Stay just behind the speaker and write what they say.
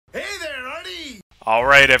All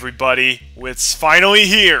right, everybody, it's finally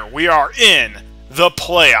here. We are in the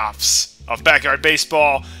playoffs of Backyard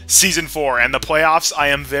Baseball Season 4. And the playoffs I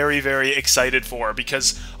am very, very excited for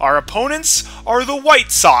because our opponents are the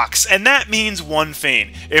White Sox. And that means one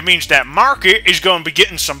thing. It means that Market is going to be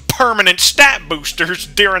getting some permanent stat boosters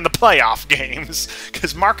during the playoff games.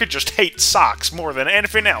 Because Market just hates Sox more than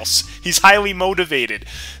anything else. He's highly motivated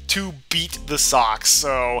to beat the Sox.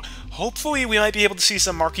 So hopefully we might be able to see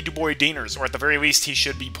some Marky DuBois Dieners, or at the very least he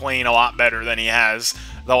should be playing a lot better than he has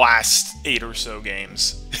the last 8 or so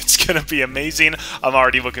games. It's going to be amazing. I'm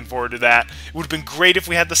already looking forward to that. It would have been great if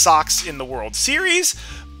we had the Sox in the World Series,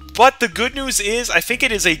 but the good news is I think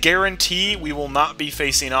it is a guarantee we will not be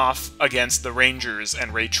facing off against the Rangers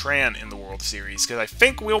and Ray Tran in the World Series, because I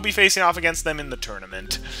think we'll be facing off against them in the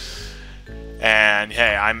tournament. And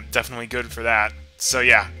hey, I'm definitely good for that. So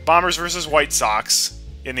yeah, Bombers versus White Sox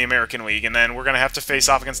in the American League, and then we're going to have to face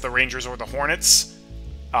off against the Rangers or the Hornets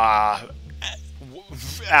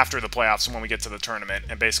after the playoffs when we get to the tournament,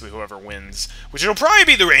 and basically whoever wins, which it'll probably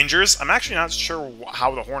be the Rangers. I'm actually not sure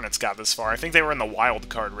how the Hornets got this far. I think they were in the wild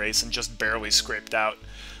card race and just barely scraped out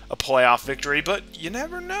a playoff victory, but you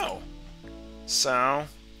never know. So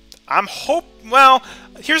well,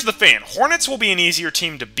 here's the thing. Hornets will be an easier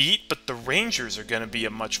team to beat, but the Rangers are going to be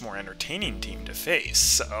a much more entertaining team to face,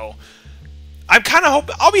 so I'm kind of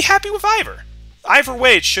hoping I'll be happy with either. Either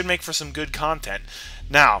way, it should make for some good content.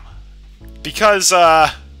 Now, because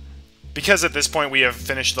at this point we have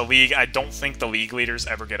finished the league, I don't think the league leaders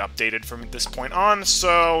ever get updated from this point on,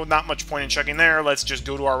 so not much point in checking there. Let's just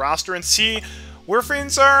go to our roster and see where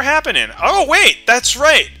things are happening. Oh, wait, that's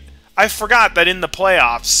right. I forgot that in the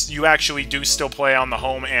playoffs, you actually do still play on the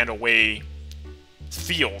home and away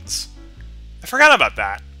fields. I forgot about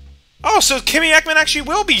that. Oh, so Kimmy Ekman actually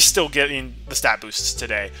will be still getting the stat boosts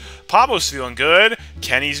today. Pablo's feeling good.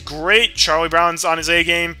 Kenny's great. Charlie Brown's on his A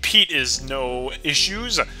game. Pete is no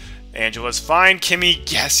issues. Angela's fine. Kimmy,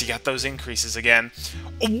 yes, he got those increases again.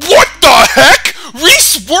 What the heck?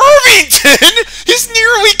 Reese Worthington is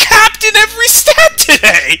nearly capped in every stat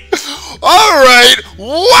today. All right.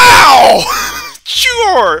 Wow.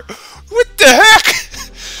 Sure. What the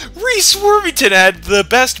heck? Reese Worthington had the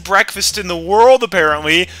best breakfast in the world,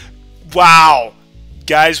 apparently. Wow.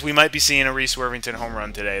 Guys, we might be seeing a Reese Worthington home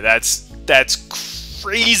run today. That's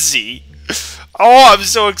crazy. Oh, I'm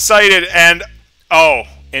so excited. And, oh,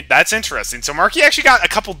 that's interesting. So Marky actually got a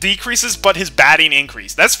couple decreases, but his batting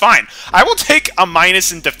increased. That's fine. I will take a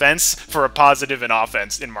minus in defense for a positive in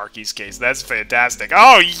offense in Marky's case. That's fantastic.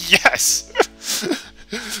 Oh, yes.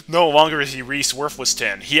 No longer is he Reese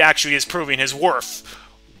Worthlesston. He actually is proving his worth.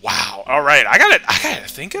 Wow. All right. I gotta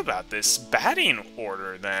think about this batting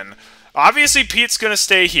order then. Obviously, Pete's going to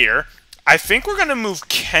stay here. I think we're going to move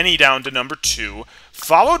Kenny down to number 2,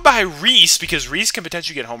 followed by Reese, because Reese can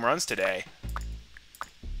potentially get home runs today.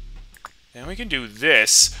 And we can do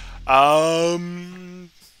this. Charlie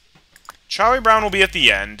Brown will be at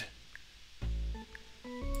the end.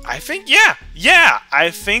 I think, yeah, I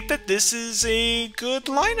think that this is a good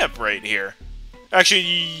lineup right here.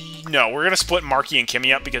 Actually, no, we're going to split Marky and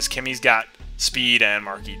Kimmy up because Kimmy's got speed and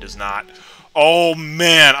Marky does not. Oh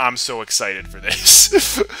man, I'm so excited for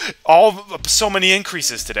this. So many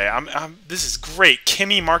increases today. This is great.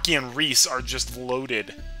 Kimmy, Marky, and Reese are just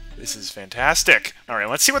loaded. This is fantastic. All right,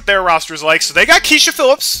 let's see what their roster's like. So they got Keisha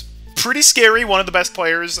Phillips. Pretty scary. One of the best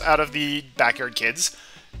players out of the Backyard Kids.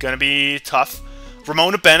 Gonna be tough.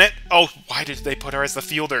 Ramona Bennett. Oh, why did they put her as the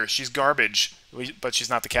fielder? She's garbage. But she's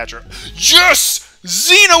not the catcher. Yes!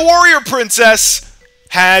 Xena Warrior Princess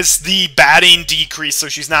has the batting decrease, so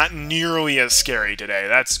she's not nearly as scary today.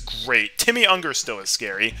 That's great. Timmy Unger still is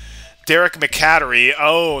scary. Derek McCattery.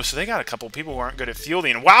 Oh, so they got a couple people who aren't good at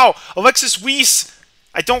fielding. Wow! Alexis Weiss.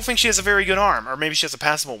 I don't think she has a very good arm. Or maybe she has a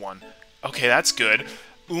passable one. Okay, that's good.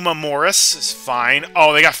 Uma Morris is fine.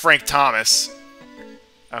 Oh, they got Frank Thomas.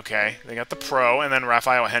 Okay, they got the pro, and then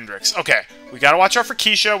Rafael Hendricks. Okay, we gotta watch out for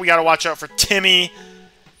Keisha, we gotta watch out for Timmy,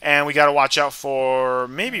 and we gotta watch out for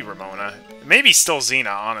maybe Ramona. Maybe still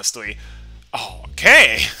Xena, honestly. Oh,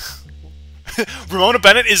 okay. Ramona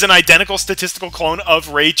Bennett is an identical statistical clone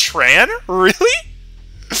of Ray Tran? Really?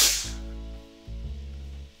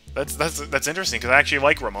 That's interesting, because I actually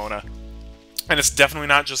like Ramona. And it's definitely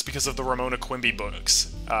not just because of the Ramona Quimby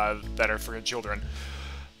books that are for children.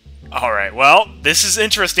 Alright, well, this is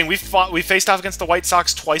interesting. We faced off against the White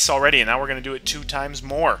Sox twice already, and now we're going to do it 2 times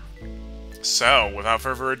more. So, without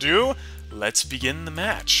further ado, let's begin the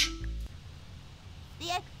match. The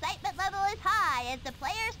excitement level is high as the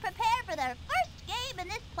players prepare for their first game in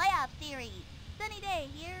this playoff series. Sunny day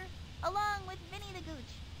here, along with Vinny the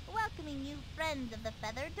Gooch. welcoming you friends of the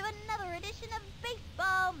feather to another edition of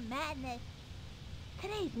Baseball Madness.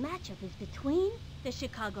 Today's matchup is between the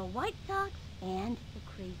Chicago White Sox and the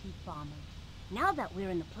Crazy Bombers. Now that we're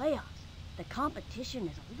in the playoffs, the competition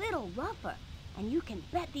is a little rougher, and you can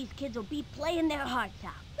bet these kids will be playing their hearts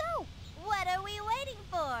out. So, what are we waiting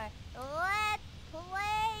for? Let's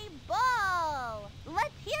play ball!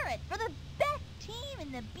 Let's hear it for the best team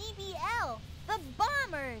in the BBL, the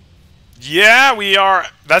Bombers! Yeah, we are.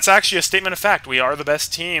 That's actually a statement of fact. We are the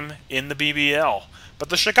best team in the BBL. But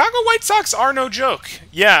the Chicago White Sox are no joke.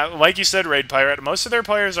 Yeah, like you said, Raid Pirate, most of their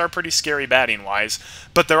players are pretty scary batting-wise,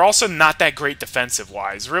 but they're also not that great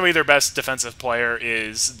defensive-wise. Really, their best defensive player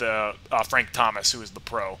is the Frank Thomas, who is the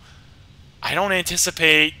pro. I don't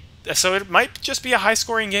anticipate... So it might just be a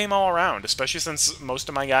high-scoring game all around, especially since most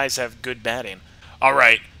of my guys have good batting. All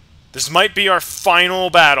right. This might be our final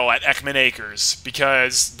battle at Ekman Acres,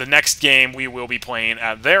 because the next game we will be playing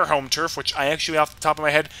at their home turf, which I actually, off the top of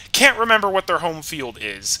my head, can't remember what their home field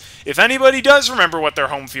is. If anybody does remember what their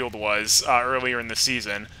home field was earlier in the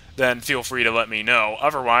season, then feel free to let me know.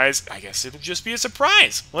 Otherwise, I guess it'll just be a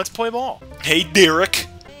surprise. Let's play ball. Hey, Derek.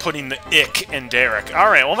 Putting the ick in Derek.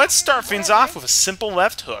 Alright, well, let's start things off with a simple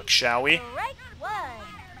left hook, shall we?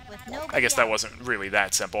 I guess that wasn't really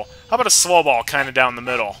that simple. How about a slow ball kind of down the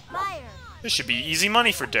middle? This should be easy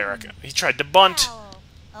money for Derek. He tried to bunt.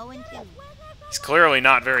 He's clearly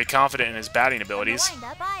not very confident in his batting abilities.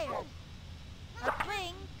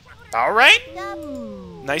 Alright.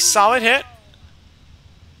 Nice solid hit.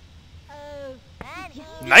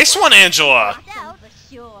 Nice one, Angela!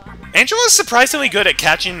 Angela's surprisingly good at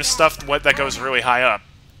catching the stuff that goes really high up,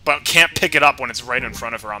 but can't pick it up when it's right in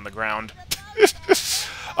front of her on the ground.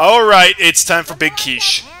 Alright, it's time for Big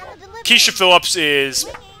Quiche. Keisha Phillips is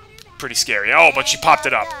pretty scary. Oh, but she popped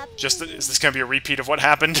it up. Is this going to be a repeat of what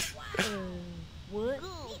happened?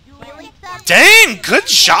 Dang, good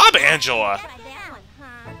job, Angela!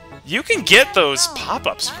 You can get those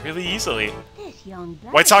pop-ups really easily.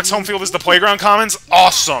 White Sox home field is the Playground Commons?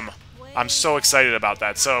 Awesome! I'm so excited about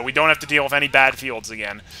that, so we don't have to deal with any bad fields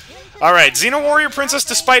again. Alright, Xena Warrior Princess,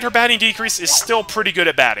 despite her batting decrease, is still pretty good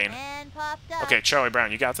at batting. Okay, Charlie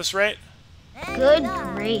Brown, you got this right? Good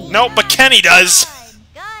grief. Nope, but Kenny does!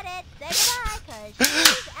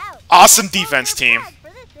 Awesome defense, team.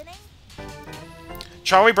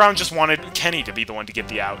 Charlie Brown just wanted Kenny to be the one to get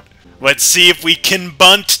the out. Let's see if we can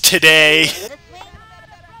bunt today.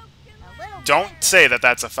 Don't say that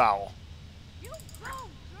that's a foul.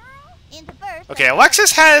 Okay,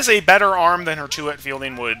 Alexis has a better arm than her two-hit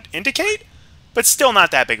fielding would indicate, but still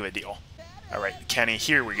not that big of a deal. Alright, Kenny,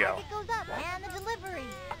 here we go.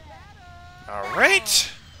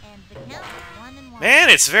 Alright. Man,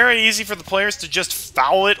 it's very easy for the players to just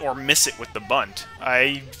foul it or miss it with the bunt.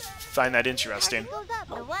 I find that interesting.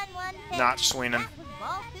 Not swinging.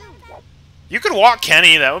 You could walk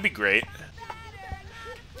Kenny, that would be great.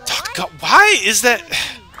 God, why is that...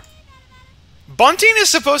 Bunting is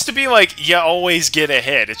supposed to be like, you always get a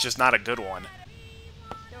hit, it's just not a good one.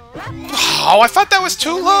 Oh, I thought that was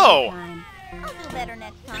too low!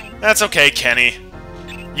 That's okay, Kenny.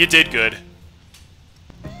 You did good.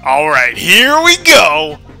 Alright, here we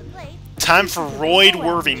go! Time for ROID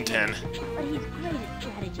Worthington.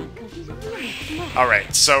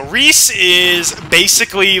 Alright, so Reese is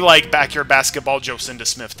basically like backyard basketball Jocinda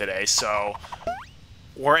Smith today, so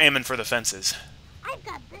we're aiming for the fences. I've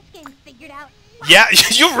got this game figured out. Yeah,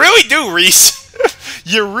 you really do, Reese!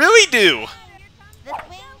 You really do!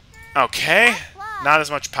 Okay, not as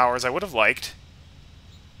much power as I would have liked.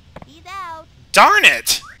 Darn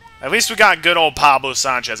it! At least we got good old Pablo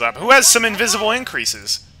Sanchez up, who has some invisible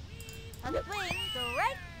increases.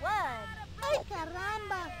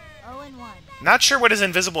 Not sure what his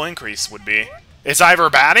invisible increase would be. It's either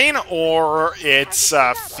batting or it's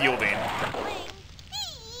fielding.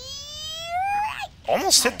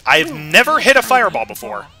 Almost hit. I've never hit a fireball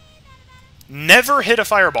before. Never hit a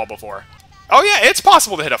fireball before. Oh yeah, it's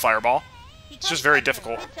possible to hit a fireball. It's just very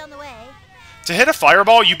difficult. To hit a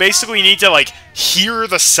fireball, you basically need to, like, hear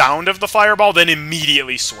the sound of the fireball, then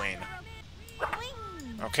immediately swing.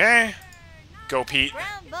 Okay. Go, Pete.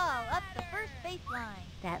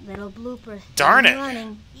 That little blooper. Darn it.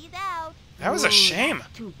 Running. That was a shame.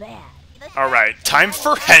 Too bad. Alright, time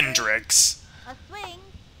for Hendricks.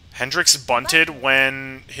 Hendricks bunted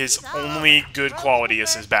when his only good quality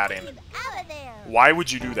is his batting. Why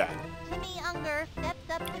would you do that?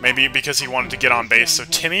 Maybe because he wanted to get on base so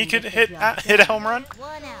Timmy could hit a home run?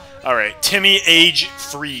 Alright, Timmy, age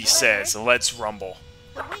 3, says, let's rumble.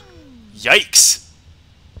 Yikes!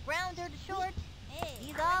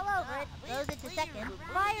 Throws it to second.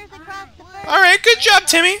 Fires across the first. Alright, good job,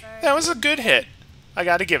 Timmy. That was a good hit. I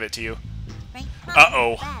gotta give it to you.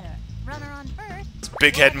 Uh-oh. Runner on first. It's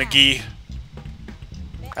Big Head McGee.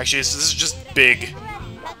 Actually, this is just big.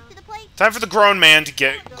 Time for the grown man to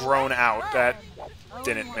get grown out. That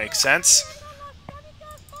didn't make sense.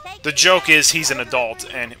 The joke is he's an adult,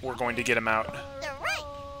 and we're going to get him out.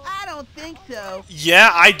 I don't think so.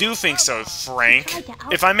 Yeah, I do think so, Frank.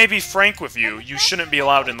 If I may be frank with you, you shouldn't be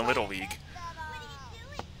allowed in the Little League.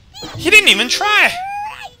 He didn't even try!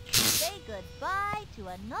 Say goodbye to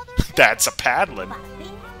another. That's a paddling.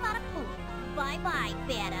 Bye-bye,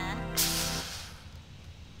 Fanta.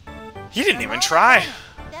 He didn't even try.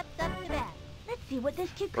 Steps up to bat. Let's see what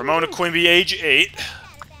this kid can Ramona do. Quimby, age 8.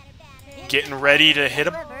 Getting ready to hit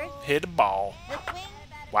a ball. The swing.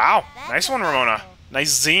 Wow, nice one, Ramona.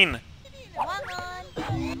 Nice zine. Swung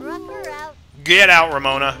on. Rucker out. Get out,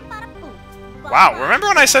 Ramona. Wow, remember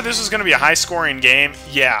when I said this was going to be a high-scoring game?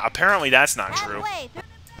 Yeah, apparently that's not true. Halfway.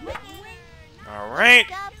 Alright.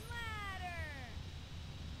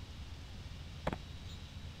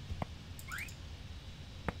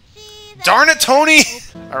 Darn it, Tony!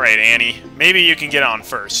 Alright, Annie. Maybe you can get on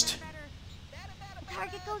first.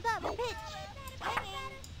 Target goes up. Pitch. Swinging.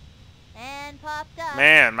 And popped up.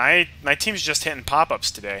 Man, my team's just hitting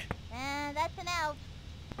pop-ups today. And that's an out.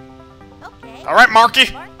 Okay. Alright,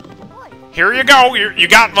 Marky. Marky's deployed. Here you go. You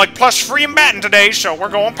got, like, plus free in batting today, so we're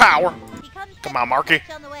going power. He comes Come back. on, Marky.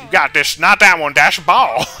 Pitch on the way. You got this. Not that one. Dash a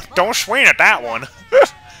ball. Don't swing at that one.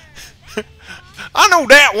 I know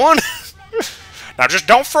that one. Now just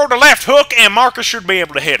don't throw the left hook, and Marcus should be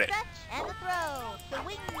able to hit it. Stretch and the throw.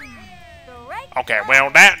 Swing. Strike. Okay,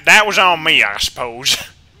 well, that was on me, I suppose.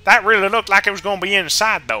 That really looked like it was going to be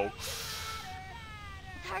inside, though.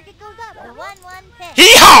 Target goes up. The 1-1 pitch.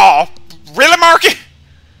 Hee-haw! Really, Marky?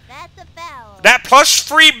 That's a foul. That plus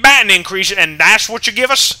free batting increase, and that's what you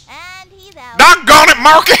give us? And he's out. Doggone it,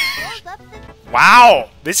 Marky! Goes up the Wow,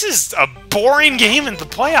 this is a boring game in the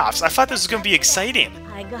playoffs. I thought this was going to be exciting.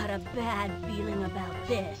 I got a bad feeling about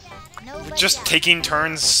this. Nobody Just out. taking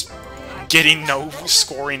turns getting no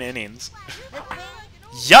scoring innings. The swing.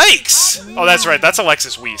 Yikes! Oh, that's right. That's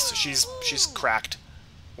Alexis Weiss. She's cracked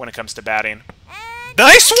when it comes to batting. And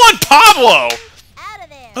Nice one, Pablo! out of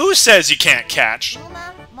there. Who says you can't catch?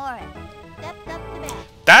 Uma Morris steps up to bat.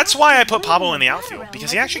 That's why I put Pablo in the outfield,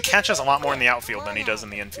 because he actually catches a lot more in the outfield than he does in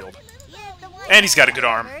the infield. He is the one. And he's got a good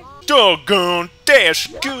arm. Doggone, that's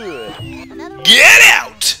good. Another Get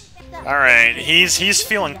out! Alright, he's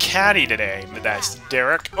feeling catty today. That's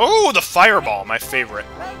Derek. Oh, the fireball, my favorite.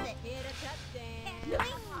 throws it.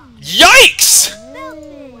 Yikes!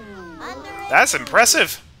 Under it. That's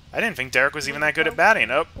impressive. I didn't think Derek was even that good at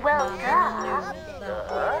batting. Oh, Well done.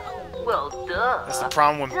 Well done. that's the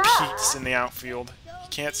problem when Pete's in the outfield. You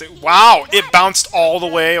can't say... Wow, it bounced all the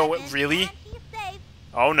way. Oh, really? And he's safe.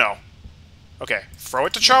 Oh, no. Okay, throw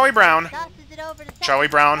it to Charlie Brown. Tosses it over to Charlie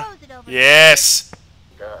second, Brown. throws it over to Yes.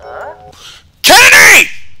 Kennedy!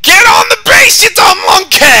 Get on the base, you dumb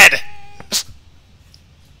lunkhead!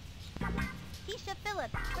 Keisha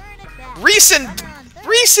Phillips, turn it back. Reese and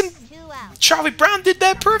Two out. Charlie Brown did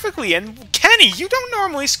that perfectly. And Kenny, you don't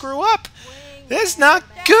normally screw up. That's not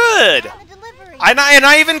good. On the delivery. And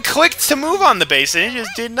I even clicked to move on the base, and it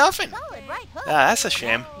just did nothing. Solid right hook. Ah, that's a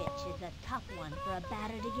shame. Pitch is a tough one for a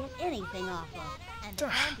batter to get anything off of. And the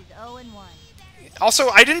count is 0-1. Also,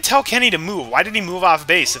 I didn't tell Kenny to move. Why did he move off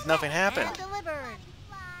base if nothing happened? And delivered.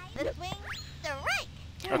 The swing. Strike.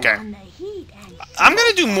 Turn Okay. on the heat and I'm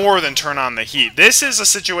gonna do more than turn on the heat. This is a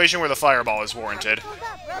situation where the fireball is warranted. Goes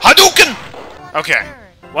up. Hadouken! Okay.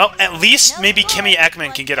 Well, at least maybe Kimmy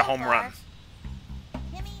Ekman can get a home run.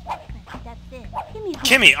 Kimmy Ekman steps in.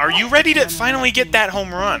 Kimmy, are you ready to finally get that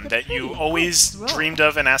home run that you always dreamed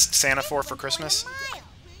of and asked Santa for Christmas? Mile.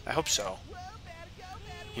 I hope so.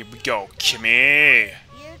 Here we go, Kimmy.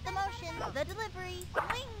 Here's the motion. The delivery.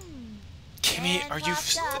 Swing. Kimmy, are you...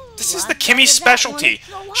 This is the Kimmy specialty.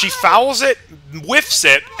 She fouls it, whiffs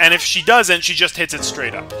it, and if she doesn't, she just hits it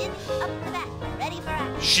straight up. In, up to bat. Ready for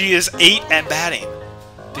action. She is 8 at batting.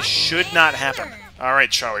 This should not happen. Alright,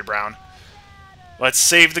 Charlie Brown. Let's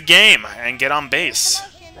save the game and get on base. The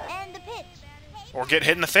motion and the pitch. Or get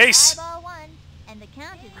hit in the face. Ball one. And the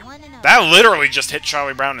count is 1-0. That literally just hit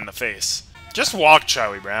Charlie Brown in the face. Just walk,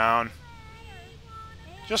 Charlie Brown.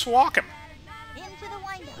 Just walk him. Into the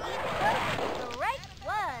windup. Strike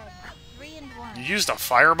one. 3-1. You used a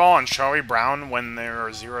fireball on Charlie Brown when there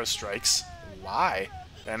are 0 strikes. Why?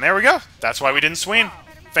 And there we go. That's why we didn't swing.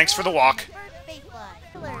 Thanks for the walk. First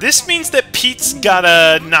baseline. This means that Pete's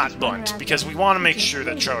gotta not bunt, because we want to make sure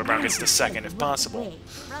that Charlie Brown gets the second if possible.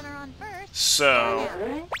 Runner on first. So,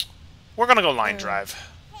 We're gonna go line drive.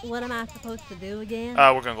 What am I supposed to do again?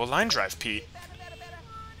 We're gonna go line drive, Pete.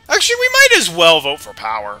 Actually, we might as well vote for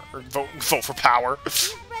power. Or vote for power.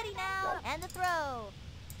 He's ready now. And the throw.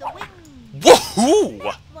 Swing. Woohoo!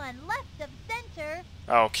 Next one left of center.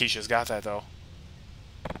 Oh, Keisha's got that, though.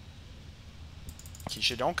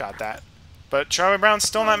 Keisha don't got that. But Charlie Brown's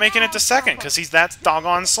still not making it to second, because he's that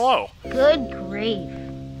doggone slow. Good grief.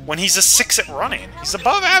 When he's a 6 at running. He's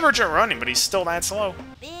above average at running, but he's still that slow.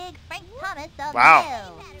 Big Frank Thomas of Wow.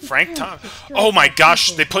 Hill. Frank Tom. Oh my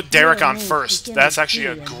gosh, they put Derek on first. That's actually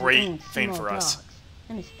a great thing for us.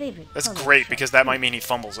 That's great, because that might mean he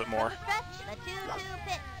fumbles it more. Stretch the 2-2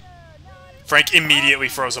 pitch. Frank immediately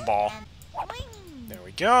throws a ball. And swing. There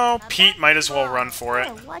we go. Pete might as well run for it.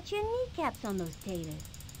 Oh, watch your kneecaps on those taters.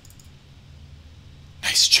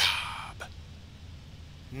 Nice job.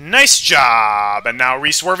 Nice job. And now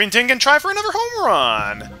Reese Worthington can try for another home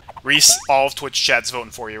run. Reese, all of Twitch chat's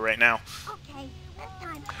voting for you right now. Okay, this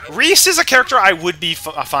time. Reese is a character I would be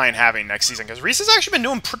fine having next season, because Reese has actually been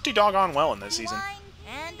doing pretty doggone well in this season. Line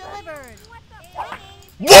and delivered.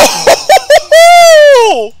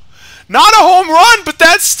 Whoa! Not a home run, but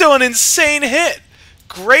that's still an insane hit.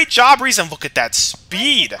 Great job, Reese, and look at that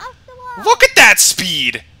speed. Off the wall. Look at that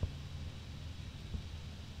speed.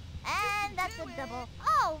 And that's a double.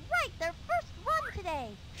 Oh, right, their first run today.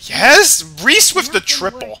 Yes, Reese with the Nothing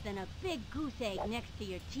triple. worse than a big goose egg next to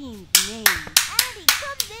your team's name. And he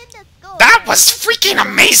comes in to score. That was freaking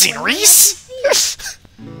amazing, Reese.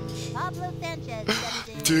 Pablo Sanchez steps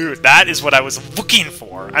in. Dude, that is what I was looking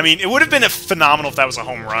for. I mean, it would have been phenomenal if that was a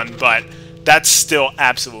home run, but that's still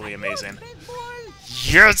absolutely amazing. Big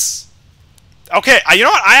boys. Yes. Okay, you know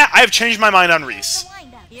what? I have changed my mind on Reese. The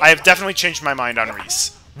windup. I have definitely changed my mind on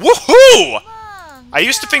Reese. Woohoo! Long I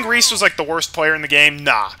used to think Reese was like the worst player in the game.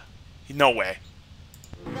 Nah. No way.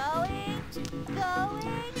 Going.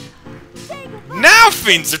 Say goodbye. Now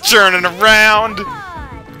things are turning around. God.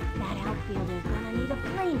 That outfielder's gonna need a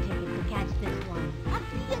plane ticket to catch this one.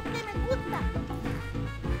 Así es que me gusta.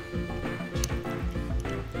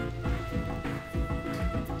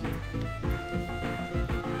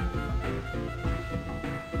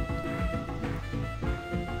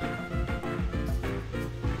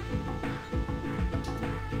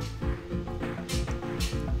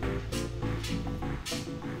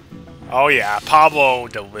 Oh yeah, Pablo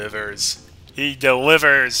delivers. He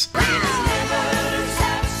delivers. Swung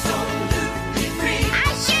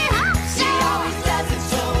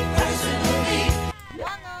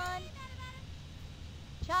on.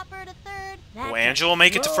 Chopper to third. Will Angela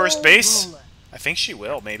make it to first base? I think she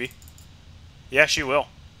will, maybe. Yeah, she will.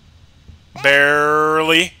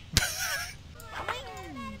 Barely.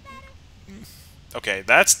 Swing. Okay,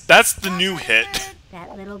 that's the new hit.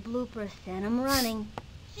 That little blooper sent him running.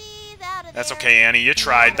 She's out of That's there. okay, Annie. You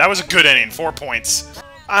tried. That was a good inning. 4 points.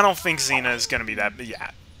 I don't think Xena is gonna be that.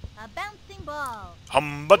 Yeah. A bouncing ball.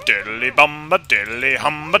 Humba diddly bumba diddly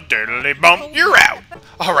humba diddly bum. You're out.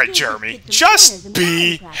 All right, Jeremy. Just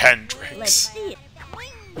be Let's Hendrix. see it.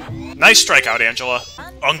 Swing. Nice strikeout, Angela.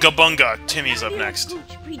 Unga bunga. Timmy's up next.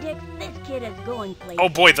 Gooch predicts this kid is going places. Oh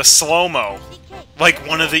boy, the slow-mo. DK. Like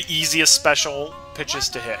one of the easiest special pitches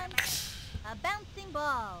to hit. A bouncing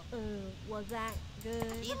ball. Was that good?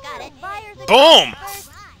 She's got it. Fires it. Boom!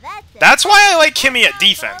 First. That's it. That's why I like Kimmy at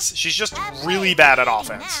defense. She's just That's really it. bad at Now,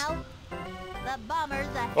 offense. the Bombers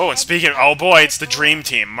ahead. Oh, and speaking, oh boy, it's the dream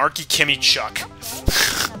team. Marky, Kimmy, Chuck.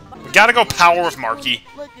 We gotta go power with Marky.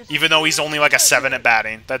 Even though he's only like a 7 at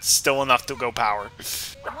batting. That's still enough to go power.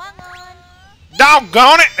 Swung on.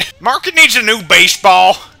 Doggone it! Marky needs a new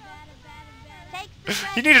baseball. Takes the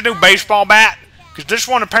He needs a new baseball bat. Because this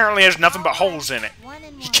one apparently has nothing but holes in it.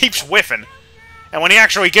 1-1. He keeps whiffing. And when he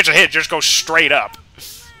actually gets a hit, it just goes straight up.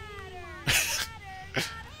 Here's the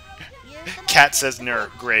Cat says nerd.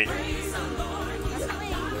 Great. swing.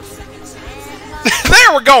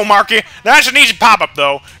 There we go, Marky. That's an easy pop-up,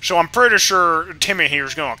 though. So I'm pretty sure Timmy here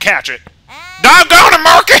is going to catch it. And Doggone it,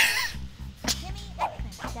 Marky! Timmy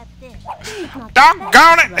Exman steps in. He's not the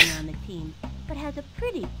Doggone fastest it! runner on the team, but has a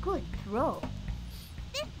pretty good throw.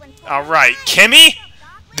 This one's Alright, Kimmy,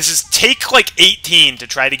 this is take like 18 to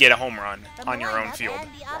try to get a home run from on the your own lineup field. and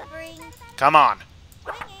the offering. Come on,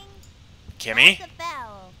 Swinging. Kimmy. That's a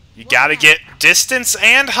foul. You gotta get distance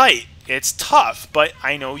and height. It's tough, but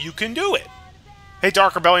I know you can do it. Hey,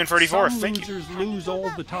 Dark Rebellion 34, Some thank you. losers lose all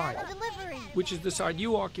the time. A delivery. Which is the side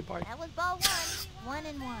you occupy? That was ball one.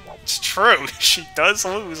 1-1. It's true, she does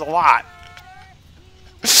lose a lot.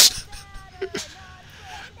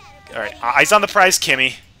 Alright, eyes on the prize,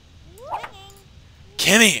 Kimmy.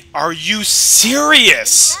 Swinging. Kimmy, are you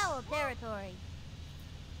serious? Foul territory.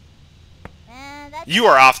 And that's You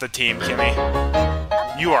are off the team, Kimmy.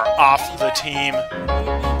 You are off the team.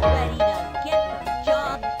 Ready to get the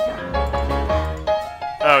job done.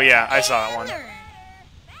 Oh yeah, I saw that one.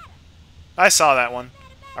 I saw that one.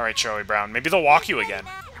 Alright, Charlie Brown. Maybe they'll walk you again.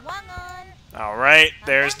 Alright,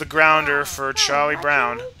 there's the grounder for Charlie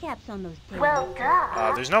Brown. Kneecaps on those tables. Well,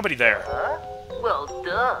 duh. There's nobody there. Well,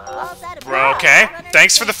 duh. Bro, okay.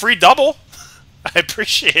 Thanks for the free double. I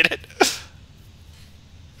appreciate it.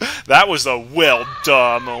 That was a well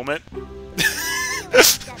duh moment.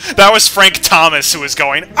 That was Frank Thomas who was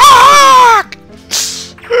going, ah!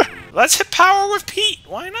 Let's hit power with Pete.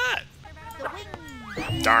 Why not?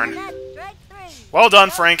 Darn. Well done,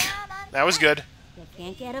 Frank. That was good. You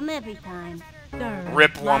can't get him every time.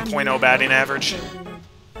 Rip 1.0 batting average.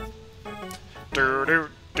 Do.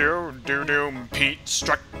 Pete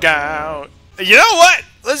struck out. You know what?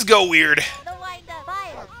 Let's go weird.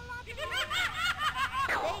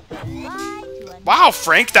 Wow,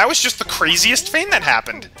 Frank, that was just the craziest thing that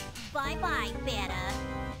happened. Bye-bye, Beta.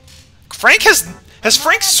 Frank has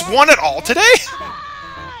Frank swan at all today?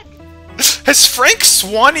 Has Frank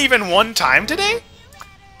swan even one time today?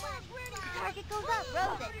 Target goes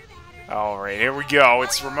up, Rose it. Alright, here we go.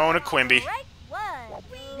 It's Ramona Quimby. Right one.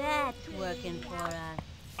 That's working for us.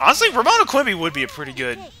 Honestly, Ramona Quimby would be a pretty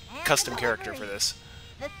good custom character for this.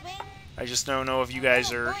 The swing. I just don't know if you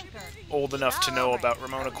guys are old enough to know about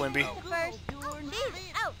Ramona Quimby. First.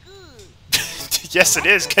 She's out. Yes, it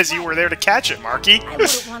is, because you were there to catch it, Marky. I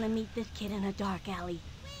wouldn't want to meet this kid in a dark alley.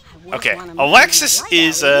 I wouldn't Okay, wanna meet him in a Alexis light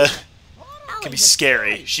is, alley. can be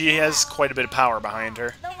scary. She has quite a bit of power behind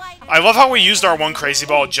her. The white. I love how we used our one crazy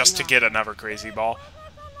ball just to get another crazy ball.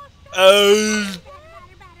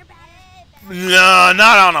 No,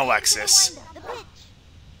 not on Alexis. The pitch.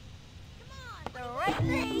 The right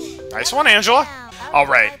three. Nice one, Angela.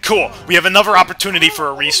 Alright, cool. We have another opportunity for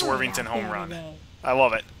a Reese Worthington home run. I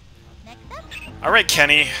love it. Next up. Alright,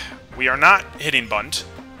 Kenny. We are not hitting bunt,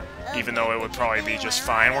 even though it would probably be just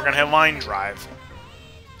fine. We're going to hit line drive.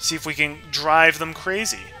 See if we can drive them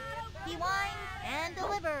crazy. He winds and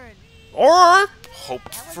delivered. Or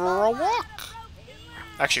hope for a walk.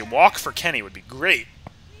 Actually, walk for Kenny would be great.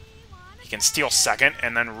 He can steal second,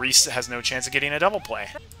 and then Reese has no chance of getting a double play.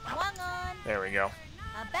 Swung on. There we go.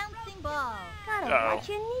 A bouncing ball. Gotta Uh-oh. watch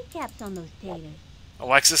your kneecaps on those taters.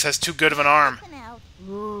 Alexis has too good of an arm. And out.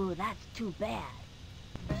 Ooh, that's too bad.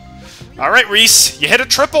 Alright, Reese, you hit a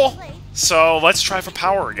triple. So let's try for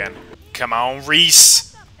power again. Come on,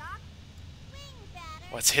 Reese.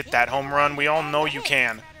 Let's hit that home run. We all know you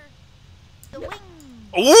can. The wing.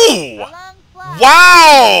 Ooh! Long fly.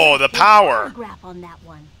 Wow! The power. Autograph on that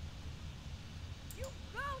one.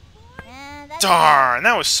 And that's Darn,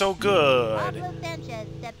 that was so good. Pablo Sanchez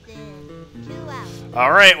steps in. 2 out.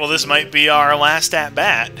 Alright, well this might be our last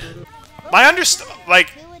at-bat. My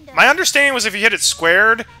understanding was if you hit it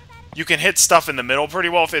squared, you can hit stuff in the middle pretty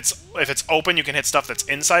well. If it's open, you can hit stuff that's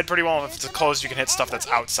inside pretty well. If it's closed, you can hit stuff that's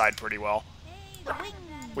outside pretty well. The wing.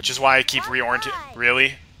 Which is why I keep reorienting.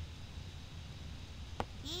 Really?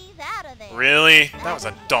 He's out of there. Really? That was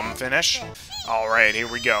a dumb finish. Alright, here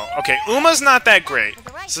we go. Okay, Uma's not that great.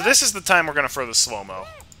 So this is the time we're going to throw the slow-mo.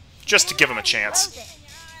 Just to give him a chance.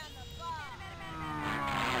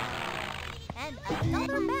 And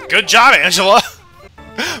another batter. Good job, Angela!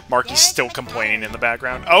 Marky's still complaining in the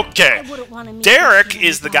background. Okay. I wouldn't want to meet Derek this kid in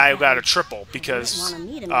is a the dark guy who got a alley. triple because Wouldn't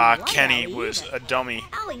wanna meet him in a light Kenny alley was either. a dummy.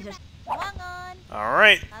 Alleys are Swung on.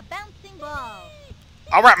 Alright. A bouncing ball.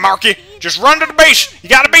 Alright, Marky. Just run to the base. You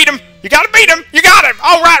gotta beat him. You gotta beat him. You got him.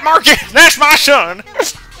 Alright, Marky. That's my son.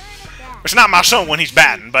 It's not my son when he's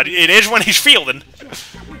batting, but it is when he's fielding.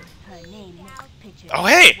 her name makes pitchers. Oh,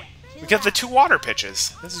 hey. We got the 2 water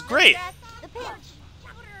pitches. This is great. The pitch.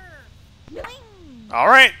 Swing.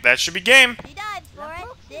 Alright, that should be game. He dives for it.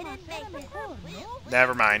 Didn't make it.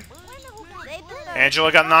 Never mind. Save the third.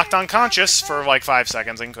 Angela got knocked unconscious for like 5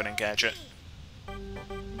 seconds and couldn't catch it.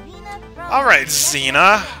 Xena throws. Alright,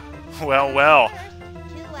 Xena. Well, well. 2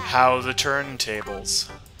 out. How the turntables.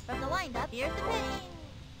 From the windup, here's the pitch.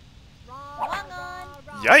 Swung on.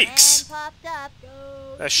 Yikes. And popped up.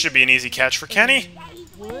 That should be an easy catch for Kenny. And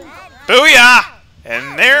Booyah!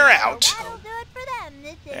 And they're out. that'll do it for them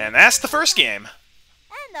this inning. And that's the first game.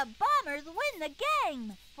 And the Bombers win the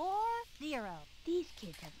game. 4-0. These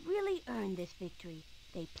kids have really earned this victory.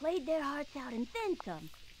 They played their hearts out and then some.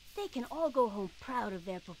 They can all go home proud of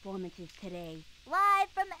their performances today. Live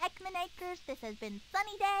from Ekman Acres, this has been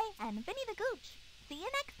Sunny Day and Vinny the Gooch. See you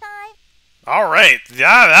next time. Alright,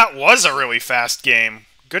 yeah, that was a really fast game.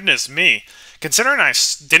 Goodness me. Considering I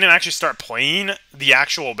didn't actually start playing the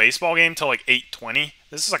actual baseball game till like 8:20,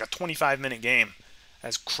 this is like a 25-minute game.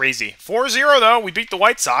 That's crazy. 4-0, though. We beat the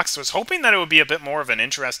White Sox. I was hoping that it would be a bit more of an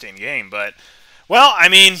interesting game, but, well, I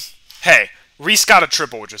mean, hey, Reese got a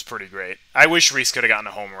triple, which was pretty great. I wish Reese could have gotten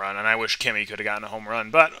a home run, and I wish Kimmy could have gotten a home run,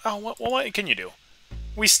 but, oh, what can you do?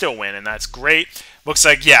 We still win, and that's great. Looks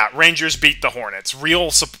like, yeah, Rangers beat the Hornets. Real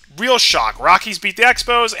shock. Rockies beat the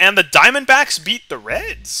Expos, and the Diamondbacks beat the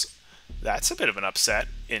Reds. That's a bit of an upset.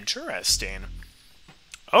 Interesting.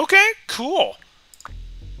 Okay, cool.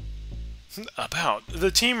 About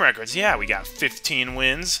the team records, yeah, we got 15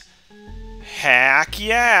 wins. Heck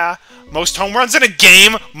yeah. Most home runs in a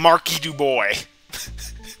game, Marky Dubois.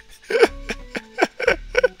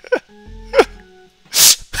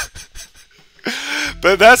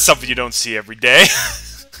 But that's something you don't see every day.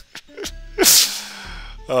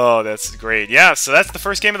 Oh, that's great. Yeah, so that's the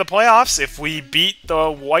first game of the playoffs. If we beat the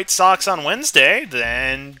White Sox on Wednesday,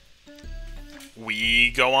 then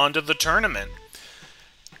we go on to the tournament.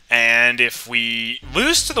 And if we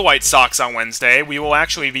lose to the White Sox on Wednesday, we will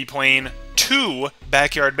actually be playing 2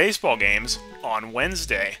 backyard baseball games on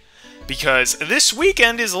Wednesday. Because this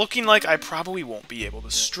weekend is looking like I probably won't be able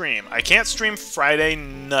to stream. I can't stream Friday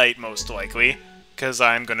night, most likely, because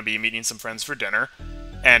I'm going to be meeting some friends for dinner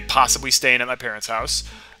and possibly staying at my parents' house.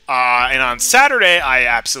 And on Saturday, I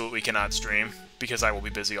absolutely cannot stream because I will be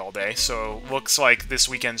busy all day. So looks like this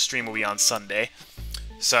weekend's stream will be on Sunday.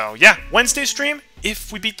 So, yeah, Wednesday stream,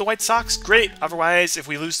 if we beat the White Sox, great. Otherwise, if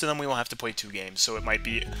we lose to them, we will have to play 2 games. So it might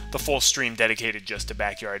be the full stream dedicated just to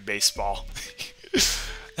backyard baseball.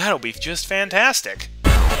 That'll be just fantastic.